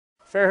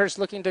Fairhurst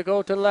looking to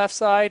go to the left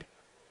side.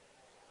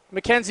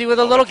 Mackenzie with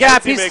a little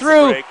gap. He's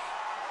through.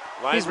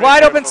 He's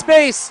wide open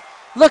space.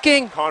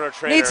 Looking. Conor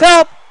Trainor. Needs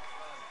help.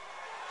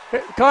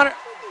 Conor.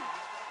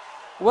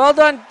 Well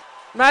done.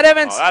 Matt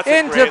Evans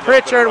into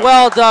Pritchard.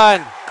 Well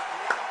done.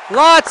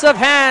 Lots of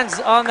hands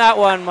on that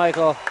one,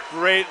 Michael.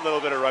 Great little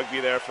bit of rugby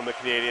there from the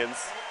Canadians.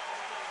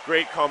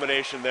 Great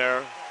combination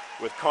there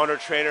with Conor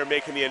Trainor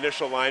making the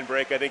initial line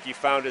break. I think he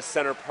found his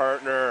center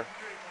partner,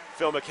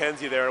 Phil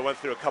Mackenzie there, went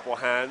through a couple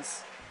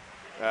hands.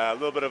 A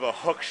little bit of a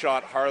hook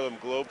shot, Harlem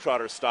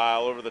Globetrotter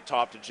style over the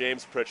top to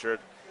James Pritchard,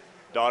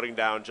 dotting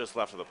down just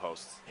left of the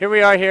posts. Here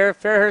we are here.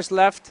 Fairhurst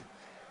left.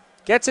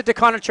 Gets it to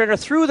Conor Trainor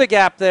through the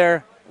gap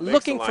there,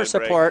 looking for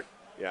support.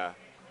 Break. Yeah,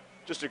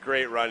 just a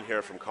great run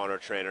here from Conor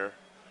Trainor.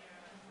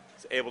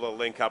 He's able to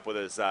link up with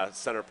his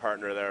center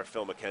partner there,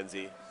 Phil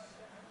Mackenzie.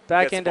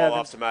 Back into into Evans.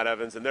 Evans. Off to Matt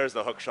Evans, and there's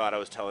the hook shot I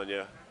was telling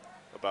you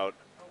about.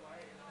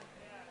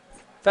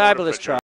 Fabulous try.